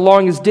shall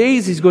prolong his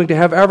days. He's going to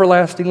have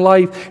everlasting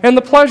life. And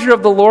the pleasure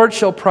of the Lord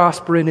shall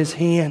prosper in his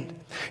hand.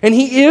 And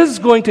he is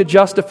going to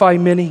justify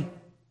many.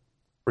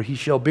 For he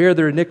shall bear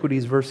their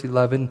iniquities, verse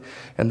 11.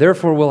 And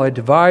therefore will I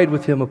divide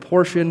with him a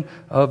portion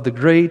of the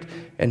great,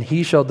 and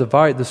he shall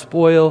divide the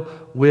spoil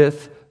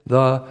with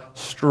the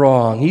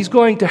strong. He's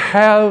going to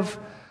have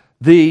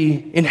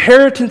the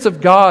inheritance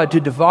of God to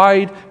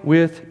divide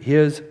with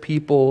his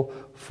people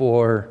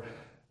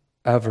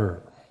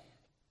forever.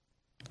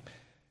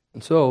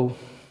 And so,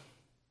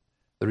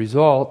 the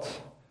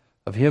result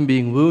of him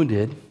being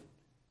wounded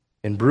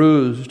and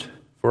bruised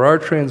for our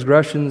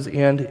transgressions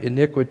and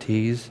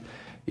iniquities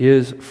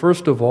is,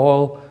 first of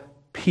all,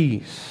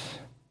 peace.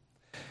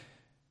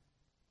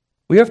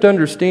 We have to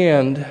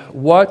understand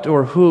what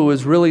or who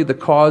is really the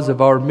cause of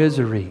our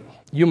misery.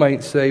 You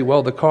might say,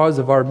 well, the cause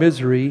of our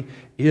misery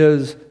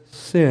is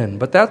sin,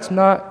 but that's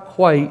not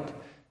quite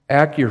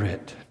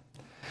accurate.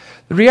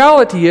 The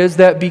reality is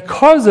that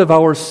because of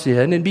our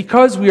sin and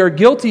because we are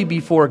guilty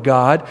before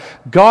God,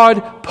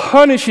 God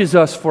punishes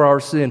us for our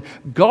sin.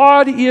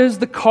 God is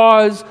the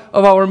cause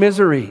of our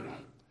misery.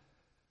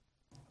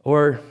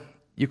 Or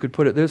you could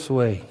put it this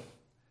way: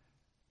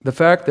 the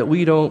fact that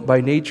we don't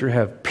by nature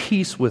have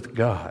peace with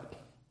God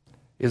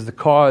is the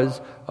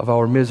cause of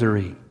our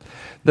misery.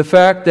 The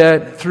fact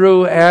that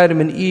through Adam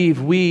and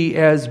Eve, we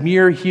as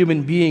mere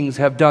human beings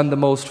have done the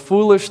most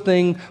foolish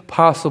thing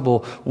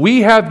possible.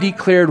 We have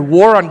declared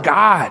war on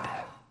God.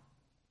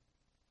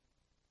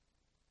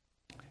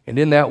 And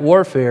in that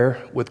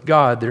warfare with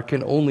God, there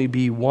can only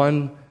be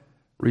one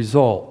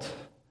result: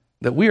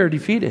 that we are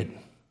defeated.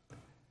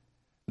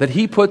 That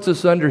he puts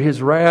us under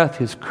his wrath,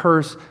 his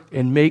curse,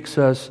 and makes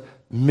us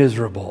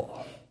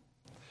miserable.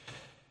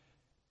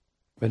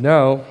 But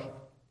now,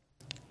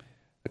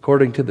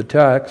 according to the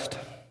text,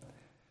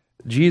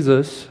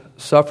 Jesus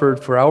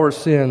suffered for our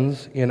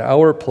sins in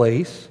our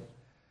place,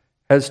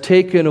 has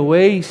taken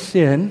away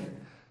sin,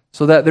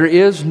 so that there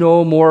is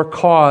no more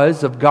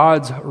cause of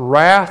God's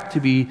wrath to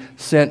be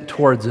sent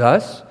towards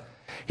us.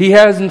 He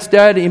has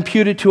instead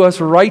imputed to us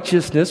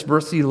righteousness,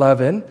 verse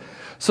 11,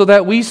 so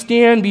that we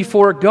stand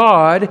before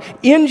God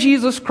in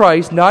Jesus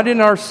Christ, not in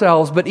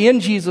ourselves, but in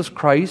Jesus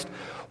Christ,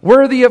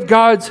 worthy of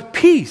God's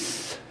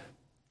peace,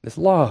 his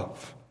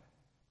love,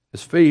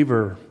 his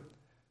favor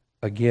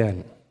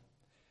again.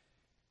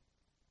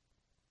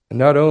 And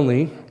not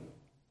only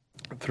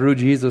through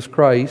Jesus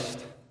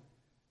Christ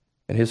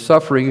and his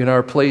suffering in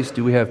our place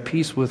do we have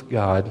peace with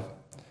God,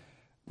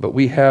 but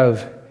we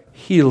have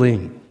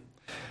healing.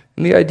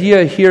 And the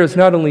idea here is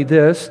not only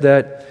this,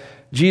 that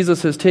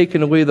Jesus has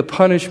taken away the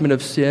punishment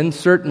of sin.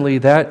 Certainly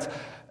that's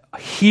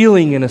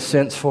healing in a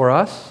sense for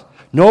us.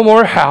 No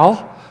more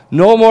hell,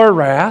 no more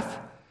wrath.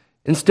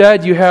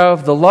 Instead, you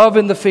have the love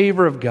and the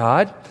favor of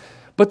God.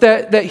 But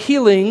that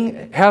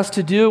healing has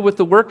to do with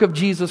the work of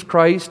Jesus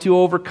Christ to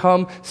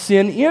overcome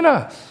sin in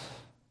us.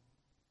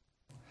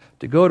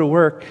 To go to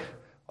work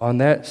on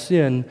that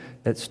sin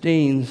that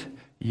stains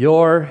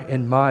your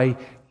and my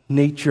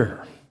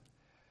nature,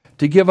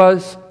 to give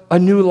us a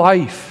new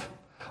life,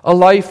 a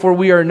life where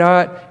we are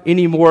not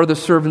anymore the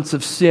servants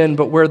of sin,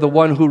 but where the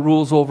one who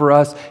rules over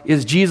us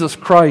is Jesus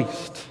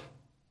Christ.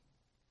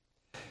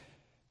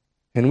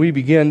 And we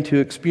begin to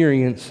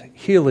experience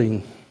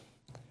healing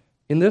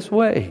in this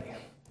way,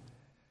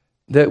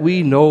 that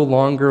we no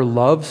longer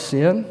love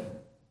sin.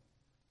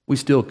 We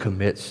still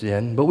commit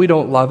sin, but we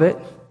don't love it.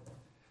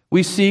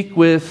 We seek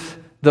with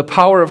the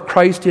power of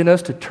Christ in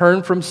us to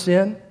turn from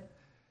sin.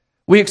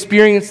 We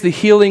experience the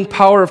healing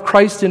power of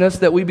Christ in us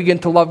that we begin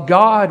to love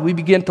God. We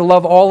begin to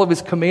love all of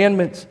His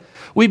commandments.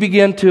 We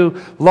begin to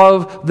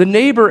love the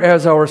neighbor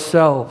as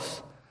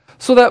ourselves.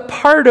 So that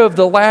part of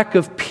the lack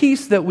of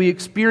peace that we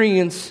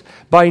experience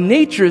by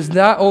nature is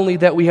not only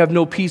that we have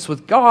no peace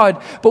with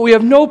God, but we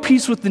have no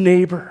peace with the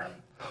neighbor.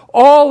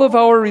 All of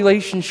our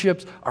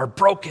relationships are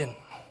broken.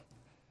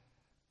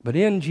 But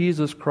in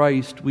Jesus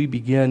Christ, we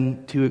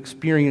begin to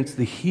experience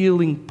the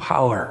healing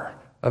power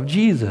of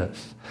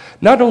Jesus,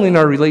 not only in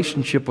our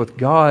relationship with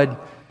God,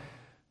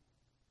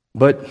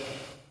 but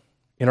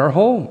in our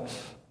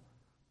homes,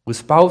 with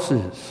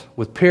spouses,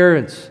 with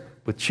parents,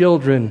 with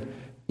children,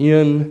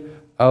 in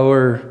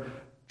our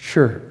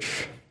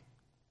church.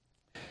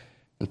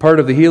 And part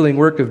of the healing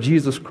work of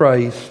Jesus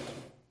Christ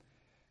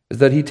is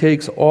that He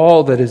takes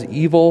all that is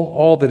evil,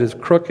 all that is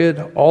crooked,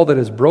 all that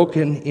is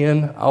broken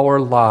in our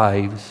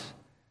lives,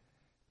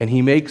 and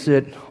He makes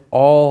it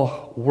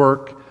all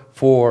work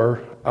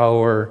for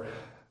our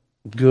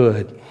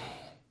good.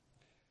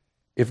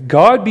 If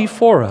God be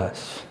for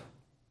us,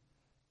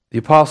 the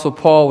Apostle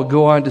Paul would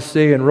go on to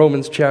say in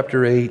Romans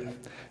chapter 8,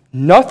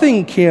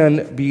 nothing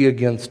can be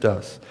against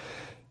us.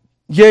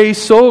 Yea,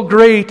 so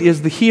great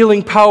is the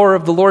healing power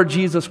of the Lord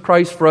Jesus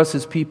Christ for us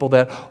His people,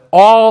 that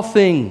all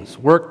things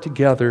work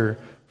together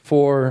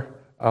for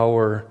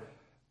our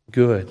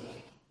good.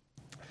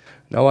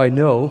 Now I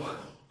know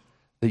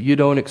that you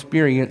don't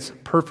experience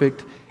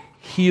perfect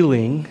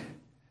healing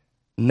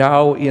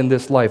now in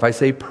this life. I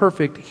say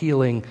perfect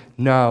healing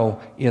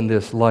now in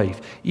this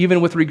life.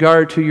 Even with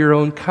regard to your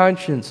own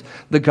conscience,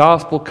 the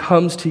gospel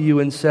comes to you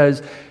and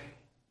says,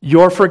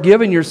 you're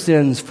forgiven your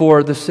sins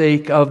for the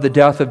sake of the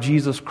death of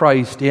Jesus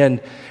Christ, and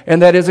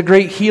that is a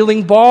great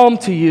healing balm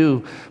to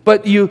you.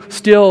 But you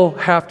still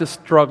have to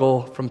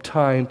struggle from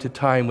time to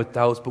time with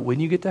doubts. But when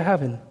you get to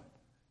heaven,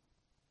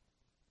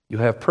 you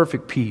have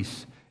perfect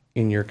peace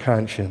in your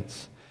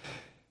conscience.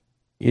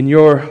 In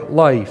your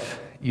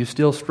life, you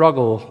still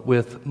struggle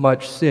with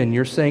much sin.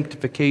 Your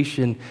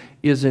sanctification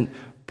isn't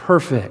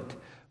perfect,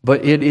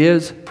 but it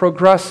is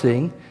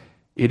progressing.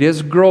 It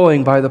is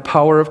growing by the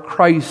power of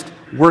Christ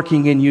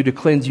working in you to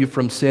cleanse you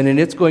from sin, and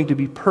it's going to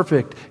be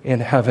perfect in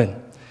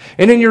heaven.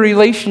 And in your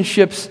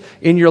relationships,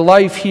 in your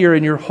life here,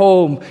 in your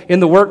home,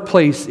 in the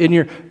workplace, in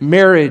your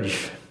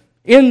marriage,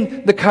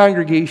 in the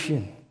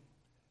congregation,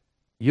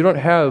 you don't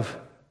have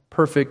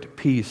perfect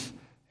peace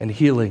and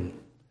healing.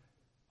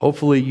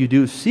 Hopefully you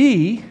do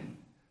see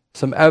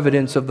some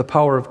evidence of the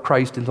power of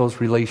Christ in those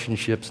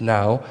relationships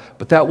now,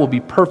 but that will be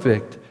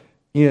perfect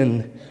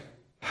in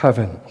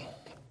heaven.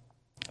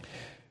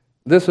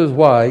 This is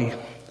why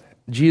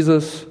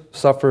Jesus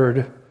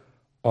suffered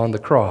on the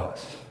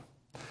cross.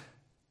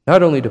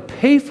 Not only to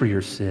pay for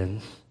your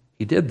sins,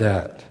 He did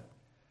that,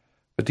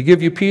 but to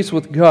give you peace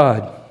with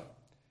God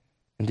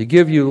and to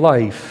give you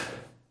life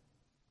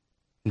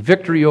and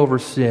victory over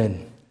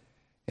sin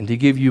and to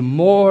give you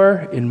more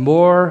and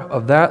more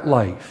of that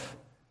life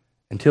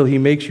until He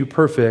makes you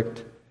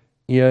perfect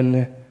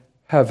in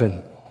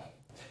heaven.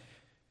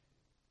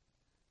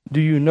 Do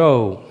you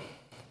know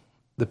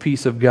the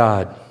peace of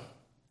God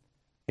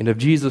and of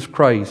Jesus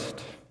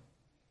Christ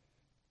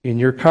in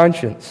your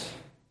conscience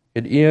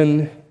and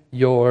in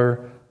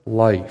your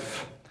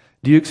life?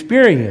 Do you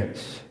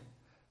experience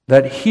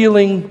that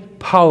healing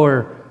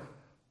power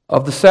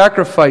of the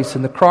sacrifice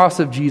and the cross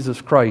of Jesus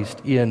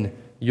Christ in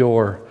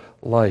your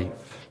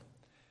life?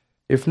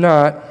 If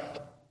not,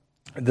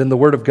 then the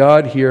Word of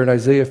God here in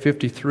Isaiah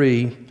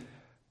 53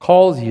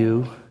 calls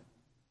you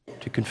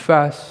to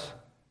confess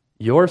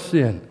your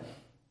sin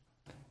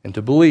and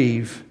to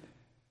believe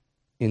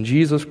in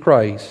Jesus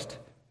Christ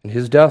and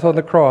His death on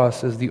the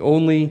cross as the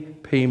only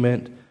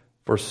payment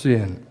for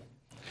sin.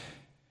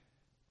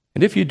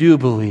 And if you do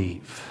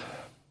believe,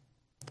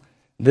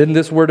 then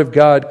this Word of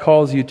God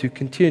calls you to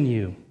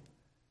continue,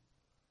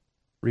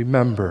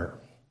 remember,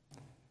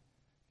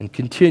 and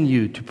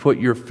continue to put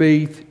your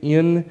faith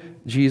in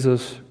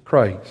Jesus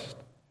Christ,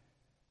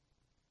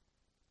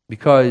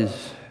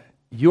 because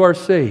you are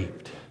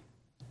saved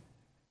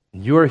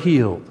and you are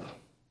healed,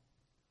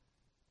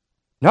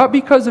 not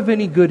because of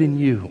any good in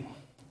you,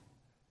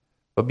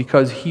 but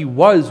because He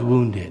was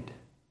wounded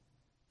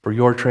for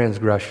your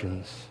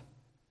transgressions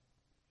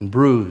and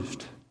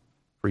bruised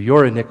for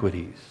your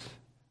iniquities.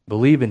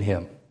 Believe in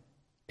Him.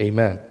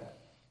 Amen.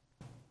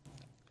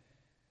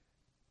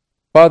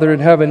 Father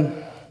in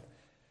heaven,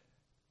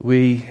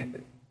 we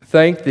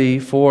thank Thee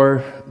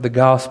for the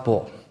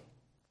gospel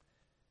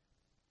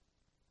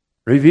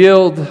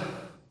revealed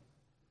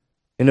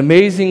an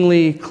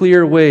amazingly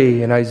clear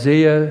way in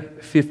Isaiah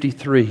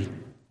 53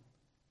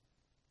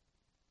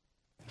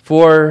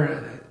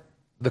 for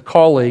the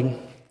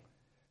calling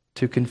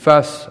to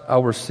confess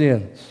our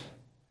sins.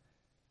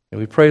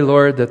 And we pray,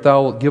 Lord, that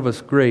Thou wilt give us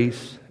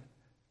grace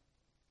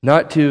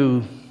not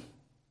to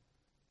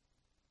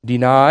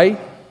deny,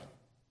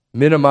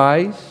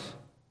 minimize,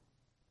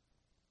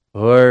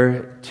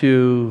 or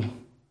to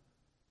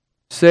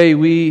say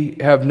we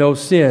have no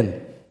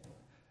sin,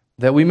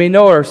 that we may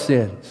know our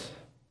sins,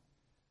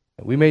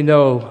 that we may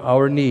know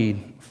our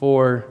need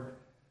for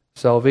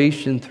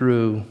salvation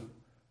through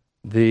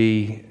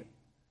the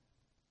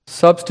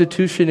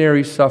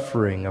substitutionary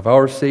suffering of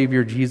our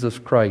Savior Jesus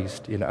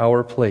Christ in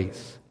our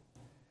place.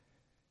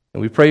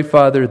 And we pray,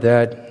 Father,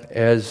 that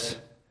as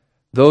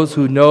those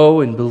who know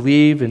and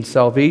believe in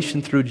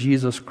salvation through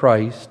Jesus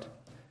Christ,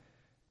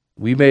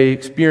 we may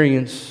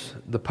experience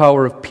the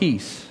power of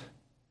peace,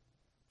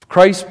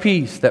 Christ's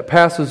peace that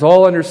passes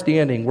all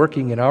understanding,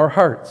 working in our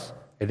hearts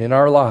and in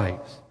our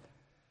lives.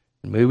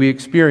 And may we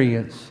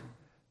experience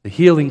the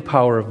healing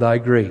power of Thy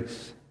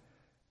grace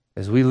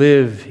as we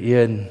live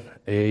in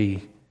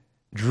a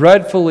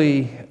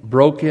dreadfully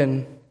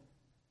broken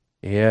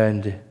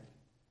and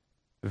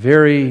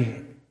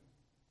very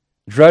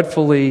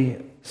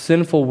dreadfully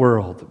sinful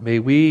world. May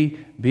we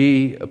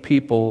be a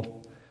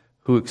people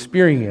who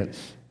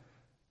experience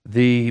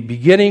the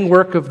beginning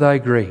work of Thy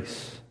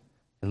grace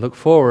and look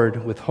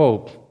forward with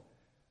hope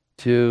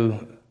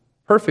to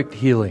perfect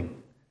healing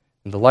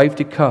in the life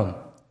to come.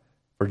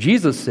 For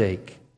Jesus' sake,